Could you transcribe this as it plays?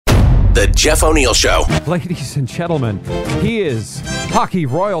The Jeff O'Neill Show. Ladies and gentlemen, he is hockey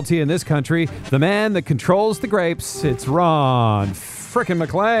royalty in this country. The man that controls the grapes. It's Ron frickin'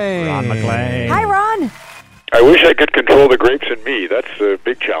 MacLean. Ron MacLean. Hi, Ron. I wish I could control the grapes in me. That's a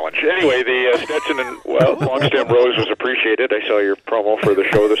big challenge. Anyway, the Stetson and long stem rose was appreciated. I saw your promo for the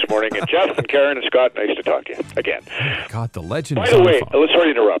show this morning. And Jeff and Karen and Scott, nice to talk to you again. God, the legend. By the way, sorry to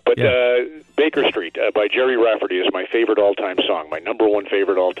interrupt, but Yeah. Baker Street by Jerry Rafferty is my favorite all-time song, my number one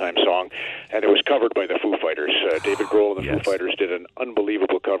favorite all-time song, and it was covered by the Foo Fighters. David Grohl and the Foo Fighters did an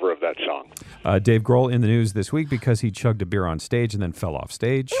unbelievable cover of that song. Dave Grohl in the news this week because he chugged a beer on stage and then fell off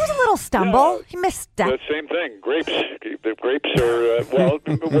stage. It was a little stumble. He misstepped. The same thing. Grapes. The grapes are,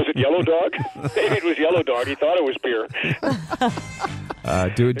 was it Yellow Dog? Maybe it was Yellow Dog. He thought it was beer.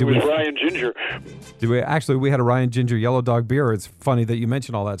 It was Ryan Ginger. We had a Ryan Ginger Yellow Dog beer. It's funny that you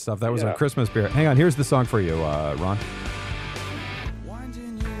mentioned all that stuff. That was our Christmas beer. Hang on, here's the song for you, Ron.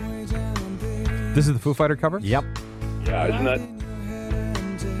 This is the Foo Fighter cover? Yep. Yeah, isn't that?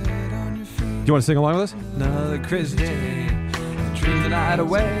 Do you want to sing along with us? Another crazy day, dream the night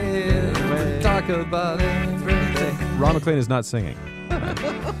away, talk about everything. Ron MacLean is not singing. All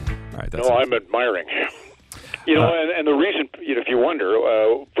right, that's No, I'm admiring. You know, and the reason, if you wonder,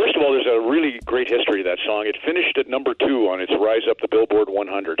 first of all, there's a really great history of that song. It finished at number 2 on its rise up the Billboard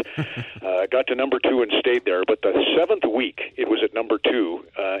 100. Got to number 2 and stayed there. But the 7th week, it was at number 2.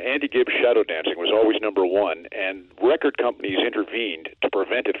 Andy Gibbs' Shadow Dancing was always number 1, and record companies intervened to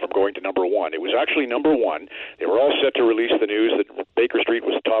prevent it from going to number 1. It was actually number 1. They were all set to release the news that Baker Street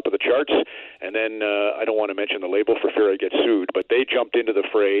was top of the charts, and then I don't want to mention the label for fear I get sued, but they jumped into the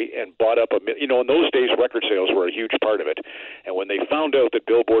fray and bought up in those days, record sales were a huge part of it. And when they found out that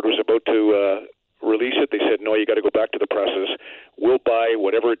Billboard was about to release it, they said, no, you got to go back to the presses. We'll buy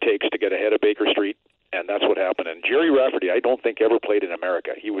whatever it takes to get ahead of Baker Street. And that's what happened. And Jerry Rafferty, I don't think ever played in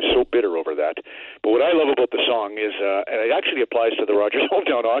America. He was so bitter over that. But what I love about the song is, and it actually applies to the Rogers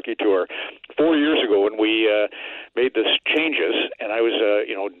Hometown Hockey Tour, 4 years ago when we made this changes, and I was,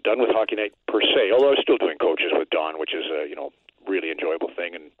 done with Hockey Night per se, although I was still doing coaches with Don, which is, really enjoyable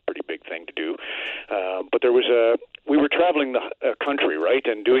thing and pretty big thing to do. But there was we were traveling the country, right,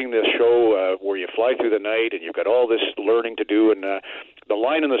 and doing this show where you fly through the night and you've got all this learning to do. And the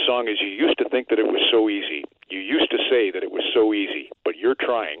line in the song is, you used to think that it was so easy. You used to say that it was so easy, but you're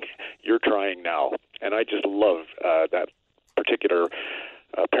trying. You're trying now. And I just love that particular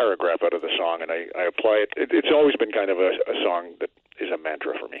paragraph out of the song, and I apply it. It's always been kind of a song that is a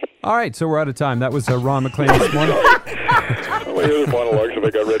mantra for me. All right, so we're out of time. That was Ron MacLean this morning. What other monologues have I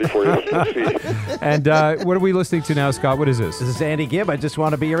got ready for you? Let's see. And what are we listening to now, Scott? What is this? This is Andy Gibb. I just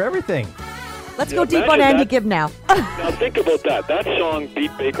want to be your everything. Let's go deep on Andy Gibb now. Now think about that. That song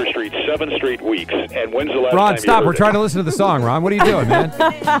beat Baker Street 7 straight weeks. And when's the last time Ron, you stop. heard We're trying to listen to the song, Ron. What are you doing, man?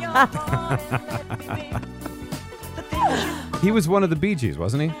 He was one of the Bee Gees,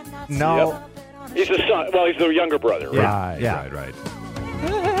 wasn't he? No. Yep. He's the son. Well, he's the younger brother. Right? Right.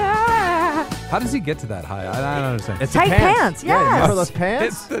 How does he get to that high? I don't understand. It's Tight the pants, Yeah, yes. remember those pants?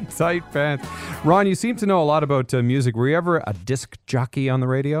 It's the tight pants. Ron, you seem to know a lot about music. Were you ever a disc jockey on the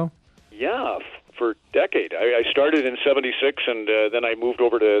radio? Yeah, for a decade. I started in 76, and then I moved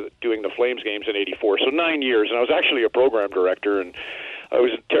over to doing the Flames games in 84. So 9 years, and I was actually a program director, and I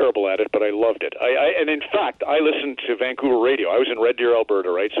was terrible at it, but I loved it. And in fact, I listened to Vancouver radio. I was in Red Deer,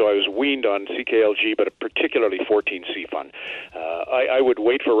 Alberta, right? So I was weaned on CKLG, but particularly 14C Fun. I would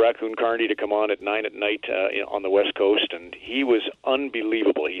wait for Raccoon Carney to come on at 9 at night on the West Coast, and he was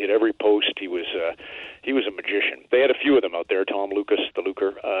unbelievable. He hit every post. He was a magician. They had a few of them out there, Tom Lucas, the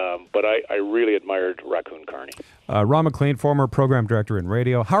Luker, but I really admired Raccoon Carney. Ron MacLean, former program director in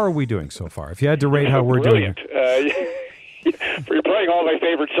radio. How are we doing so far? If you had to rate how we're doing. You're playing all my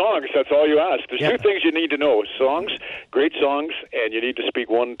favorite songs. That's all you ask. There's two things you need to know: songs, great songs, and you need to speak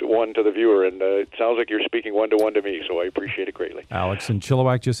one-to-one to the viewer. And it sounds like you're speaking one-to-one to me, so I appreciate it greatly. Alex in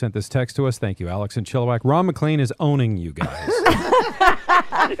Chilliwack just sent this text to us. Thank you, Alex in Chilliwack. Ron MacLean is owning you guys.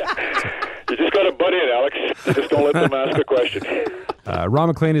 You just got to butt in, Alex. You just don't let them ask a question. Ron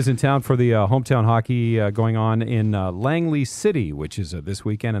MacLean is in town for the hometown hockey going on in Langley City, which is this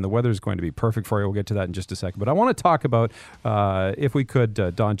weekend, and the weather is going to be perfect for you. We'll get to that in just a second. But I want to talk about, if we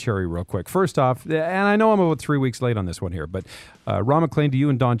could, Don Cherry real quick. First off, and I know I'm about 3 weeks late on this one here, but Ron MacLean, do you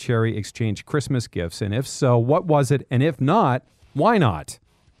and Don Cherry exchange Christmas gifts? And if so, what was it? And if not, why not?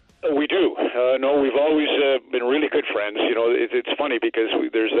 We do. No, we've always been really good friends. You know, it's funny because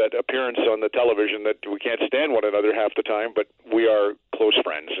there's that appearance on the television that we can't stand one another half the time, but we are close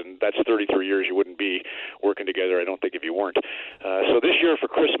friends, and that's 33 years you wouldn't be working together, I don't think, if you weren't. So this year for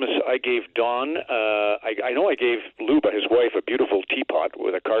Christmas, I gave Don, I know I gave Luba, his wife, a beautiful teapot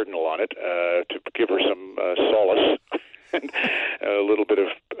with a cardinal on it to give her some solace and a little bit of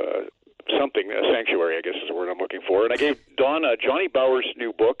something, a sanctuary, I guess is the word I'm looking for. And I gave Don Johnny Bauer's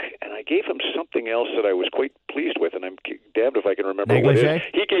new book, and I gave him something else that I was quite pleased with, and I'm damned if I can remember what it is.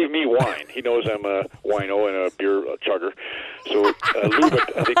 He gave me wine. He knows I'm a wino and a beer chugger. So Luba,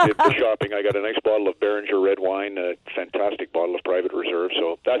 I think, did the shopping. I got a nice bottle of Behringer red wine, a fantastic bottle of Private Reserve.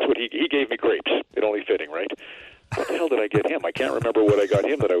 So that's what he gave me grapes. It only fitting, right? What the hell did I get him? I can't remember what I got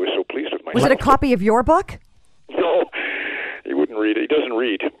him that I was so pleased with myself. Was it a copy of your book? No, he wouldn't read it. He doesn't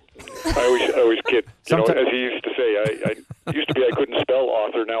read. I always kid. You know, as he used to say, I used to be I couldn't spell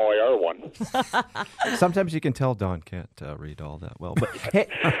author, now I are one. Sometimes you can tell Don can't read all that well. But hey,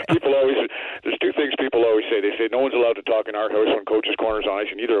 people always, there's two things people always say. They say no one's allowed to talk in our house when Coach's Corner's on ice,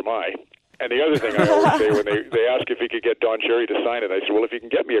 and neither am I. And the other thing I always say when they ask if he could get Don Cherry to sign it, I said, well, if you can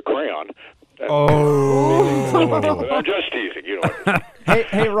get me a crayon. I'm just teasing, you know.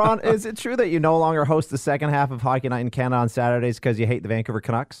 hey, Ron, is it true that you no longer host the second half of Hockey Night in Canada on Saturdays because you hate the Vancouver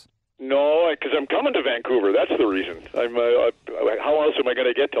Canucks? No, because I'm coming to Vancouver. That's the reason. How else am I going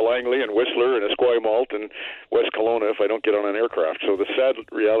to get to Langley and Whistler and Esquimalt and West Kelowna if I don't get on an aircraft? So the sad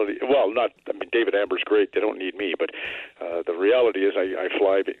reality, David Amber's great. They don't need me. But the reality is I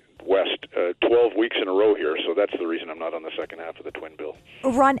fly west 12 weeks in a row here. So that's the reason I'm not on the second half of the twin bill.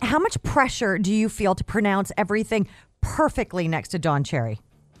 Ron, how much pressure do you feel to pronounce everything perfectly next to Don Cherry?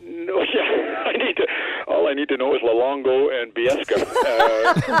 No, yeah. All I need to know is Lalongo and Biesca.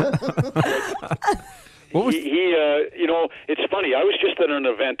 You know, it's funny. I was just at an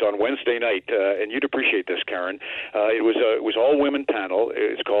event on Wednesday night, and you'd appreciate this, Karen. It was all women panel.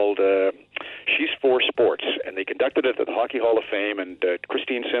 It's called She's for Sports, and they conducted it at the Hockey Hall of Fame. And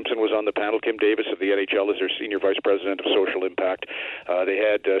Christine Simpson was on the panel. Kim Davis of the NHL is their senior vice president of social impact. They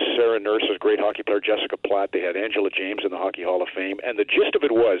had Sarah Nurse, a great hockey player, Jessica Platt. They had Angela James in the Hockey Hall of Fame. And the gist of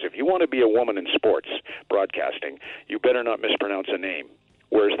it was, if you want to be a woman in sports broadcasting, you better not mispronounce a name.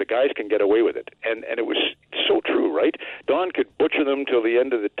 Whereas the guys can get away with it. And it was so true, right? Don could butcher them till the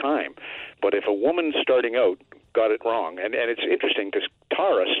end of the time. But if a woman starting out got it wrong, and it's interesting because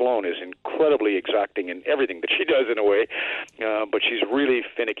Tara Sloan is incredibly exacting in everything that she does in a way, but she's really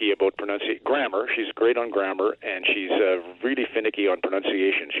finicky about grammar. She's great on grammar, and she's really finicky on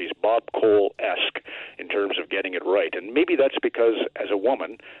pronunciation. She's Bob Cole-esque in terms of getting it right. And maybe that's because, as a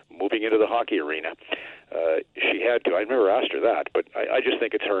woman, moving into the hockey arena, she had to. I never asked her that, but I just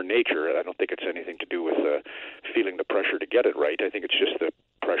think it's her nature. I don't think it's anything to do with feeling the pressure to get it right. I think it's just the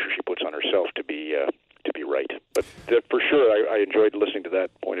pressure she puts on herself to be right. But for sure, I enjoyed listening to that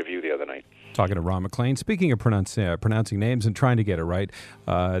point of view the other night. Talking to Ron MacLean. Speaking of pronouncing names and trying to get it right,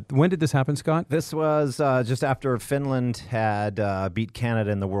 when did this happen, Scott? This was just after Finland had beat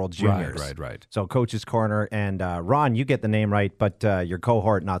Canada in the World Juniors. Right. So Coach's Corner, and Ron, you get the name right, but your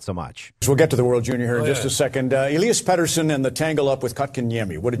cohort not so much. We'll get to the World Junior here in just a second. Elias Pettersson and the tangle up with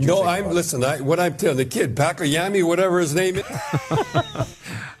Kotkaniemi. What did you think? What I'm telling the kid, Pakayami, whatever his name is.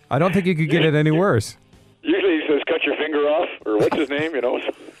 I don't think you could get it any worse. Usually he says, cut your finger off, or what's his name, you know.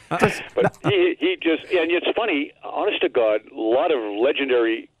 But he just, and it's funny, honest to God, a lot of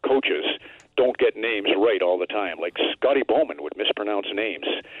legendary coaches don't get names right all the time. Like Scotty Bowman would mispronounce names,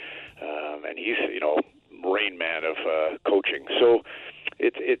 and he's, Rain Man of coaching. So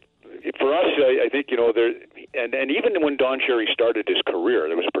it for us, I think, there, and even when Don Cherry started his career,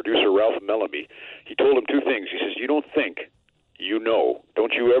 there was a producer, Ralph Mellamy. He told him two things. He says, you don't think, you know.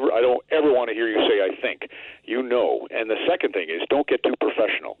 I don't ever want to hear you say I think. You know. And the second thing is, don't get too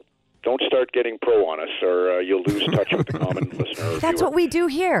professional. Don't start getting pro on us, or you'll lose touch with the common listener. That's what we do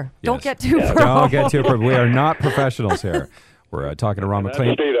here. Yes. Don't get too pro. Don't get too pro. We are not professionals here. We're talking to Ron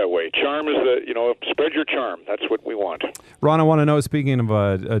MacLean. Stay that way. Charm is spread your charm. That's what we want. Ron, I want to know, speaking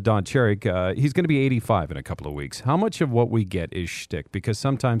of Don Cherry, he's going to be 85 in a couple of weeks. How much of what we get is shtick? Because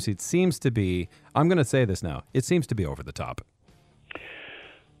sometimes it seems to be, I'm going to say this now, it seems to be over the top.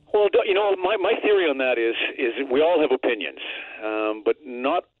 Well, my theory on that is we all have opinions, but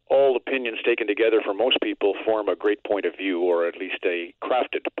not all opinions taken together for most people form a great point of view, or at least a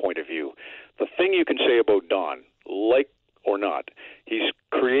crafted point of view. The thing you can say about Don, like or not, he's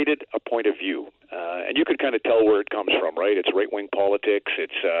created a point of view. And you can kind of tell where it comes from, right? It's right-wing politics.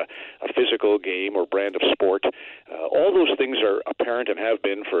 It's a physical game or brand of sport. All those things are apparent and have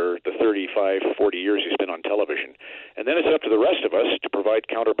been for the 35, 40 years he's been on television. And then it's up to the rest of us to provide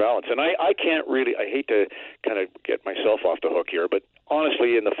counterbalance. And I can't really, I hate to kind of get myself off the hook here, but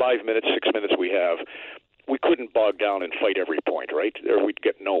honestly, in the 5 minutes, 6 minutes we have, we couldn't bog down and fight every point, right? Or we'd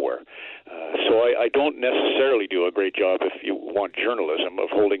get nowhere. So I don't necessarily do a great job, if you want journalism, of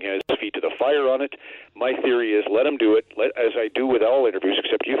holding his feet to the fire on it. My theory is let him do it, as I do with all interviews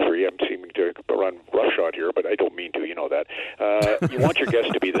except you three. I'm seeming to run roughshod here, but I don't mean to, you know that. You want your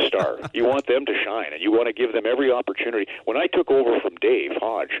guests to be the star. You want them to shine, and you want to give them every opportunity. When I took over from Dave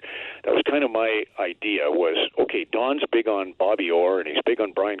Hodge, that was kind of my idea was, okay, Don's big on Bobby Orr, and he's big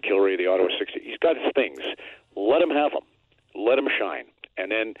on Brian Kilrea, the Ottawa 60. He's got his things. Let him have them. Let him shine.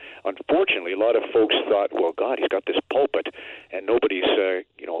 And then, unfortunately, a lot of folks thought, well, God, he's got this pulpit, and nobody's,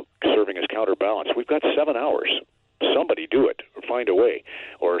 serving as counterbalance. We've got 7 hours. Somebody do it, or find a way,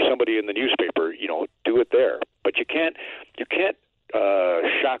 or somebody in the newspaper, do it there. But you can't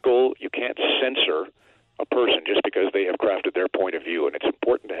shackle, you can't censor a person just because they have crafted their point of view, and it's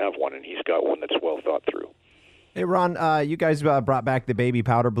important to have one, and he's got one that's well thought through. Hey, Ron, you guys brought back the baby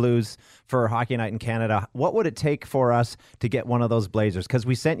powder blues for Hockey Night in Canada. What would it take for us to get one of those blazers? Because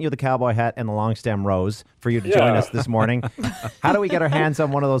we sent you the cowboy hat and the long stem rose for you to join us this morning. How do we get our hands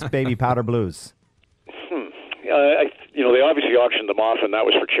on one of those baby powder blues? They obviously auctioned them off, and that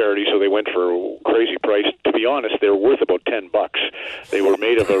was for charity, so they went for a crazy price. To be honest, they were worth about $10. They were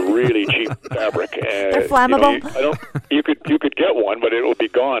made of a really cheap fabric. They're flammable. You could get one, but it will be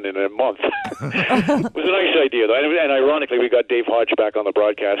gone in a month. It was a nice idea, though. And ironically, we got Dave Hodge back on the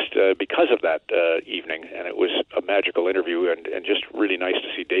broadcast because of that evening, and it was a magical interview, and just really nice to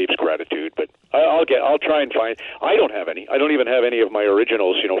see Dave's gratitude. But I'll try and find. I don't have any. I don't even have any of my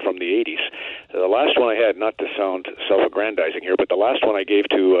originals, from the 80s. The last one I had, not to sound self-aggrandizing here, but the last one I gave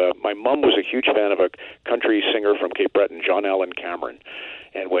to my mom was a huge fan of a country singer from Cape Breton, John Allen Cameron.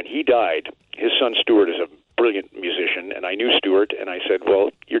 And when he died, his son Stuart is a brilliant musician, and I knew Stuart, and I said, well,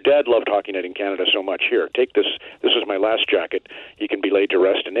 your dad loved Hockey Night in Canada so much. Here, take this. This is my last jacket. He can be laid to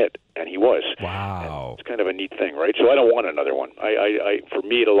rest in it. And he was. Wow. And it's kind of a neat thing, right? So I don't want another one. For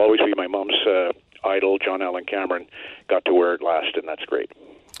me, it'll always be my mom's idol, John Allen Cameron. Got to wear it last, and that's great.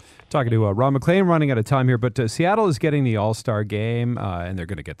 Talking to Ron MacLean, running out of time here, but Seattle is getting the All-Star game, and they're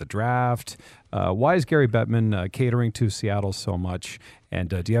going to get the draft. Why is Gary Bettman catering to Seattle so much? And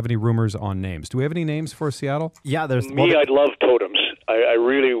do you have any rumors on names? Do we have any names for Seattle? Yeah, there's... I'd love totems. I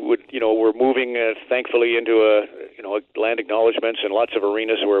really would, we're moving, thankfully, into land acknowledgements and lots of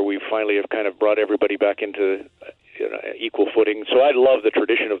arenas where we finally have kind of brought everybody back into equal footing. So I love the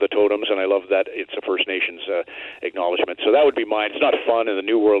tradition of the totems, and I love that it's a First Nations acknowledgement. So that would be mine. It's not fun, and the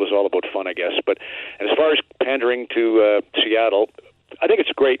new world is all about fun, I guess. But as far as pandering to Seattle, I think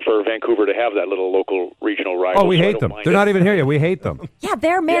it's great for Vancouver to have that little local regional rival. Oh, we hate them. They're not even here yet. We hate them. Yeah,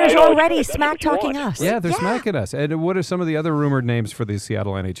 their mayor's already smack-talking us. Yeah, they're smacking us. And what are some of the other rumored names for the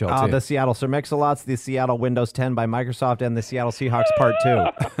Seattle NHL team? The Seattle Sir Mix-a-Lots, the Seattle Windows 10 by Microsoft, and the Seattle Seahawks Part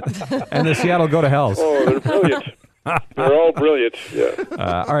 2. And the Seattle Go to Hells. Oh, they're brilliant. They're all brilliant,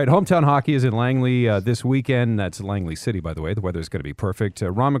 yeah. All right, Hometown Hockey is in Langley this weekend. That's Langley City, by the way. The weather's going to be perfect.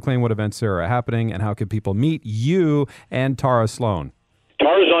 Ron MacLean, what events are happening, and how can people meet you and Tara Sloan?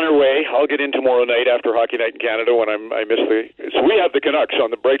 Tara's on her way. I'll get in tomorrow night after Hockey Night in Canada when I miss the... So we have the Canucks on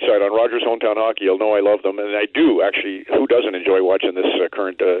the bright side on Rogers Hometown Hockey. You'll know I love them, and I do, actually. Who doesn't enjoy watching this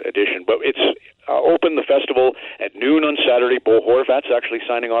current edition? But it's open, the festival, at noon on Saturday. Bo Horvat's actually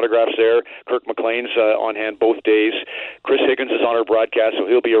signing autographs there. Kirk McLean's on hand both days. Chris Higgins is on our broadcast, so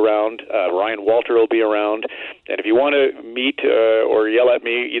he'll be around. Ryan Walter will be around. And if you want to meet or yell at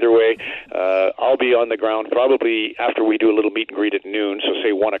me, either way, I'll be on the ground probably after we do a little meet and greet at noon, so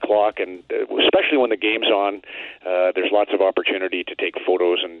say 1 o'clock, and especially when the game's on, there's lots of opportunity to take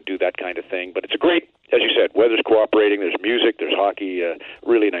photos and do that kind of thing. But it's a great, as you said, weather's cooperating, there's music, there's hockey,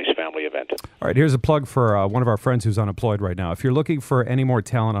 really nice family event. All right, here's a plug for one of our friends who's unemployed right now. If you're looking for any more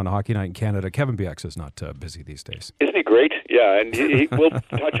talent on Hockey Night in Canada, Kevin BX is not busy these days. Isn't he great? Yeah, and he will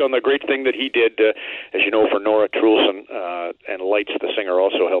touch on the great thing that he did, as you know, for Nora Trulson, and Lights, the singer,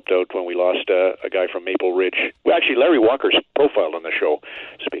 also helped out when we lost a guy from Maple Ridge. Well, actually, Larry Walker's profiled on the show,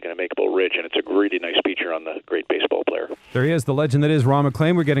 speaking of Maple Ridge, and it's a really nice feature on the great baseball player. There he is, the legend that is Ron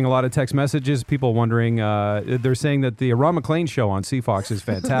MacLean. We're getting a lot of text messages, people wondering, they're saying that the Ron MacLean show on CFox is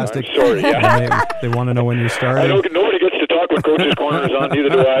fantastic. I'm sorry, yeah. They want to know when you're starting. Nobody gets to talk when Coach's Corner is on, neither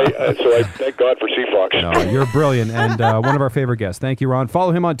do I, so I thank God for CFox. No, you're brilliant, and one of our favorite guests. Thank you, Ron.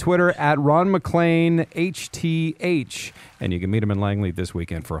 Follow him on Twitter at Ron MacLean HTH, and you can meet him in Langley this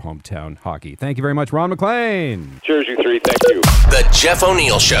weekend for Hometown Hockey. Thank you very much, Ron MacLean. Cheers, you three. Thank you. The Jeff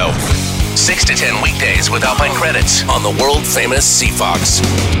O'Neill Show. 6 to 10 weekdays with Alpine Credits on the world famous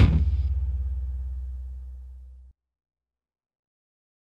Seafox.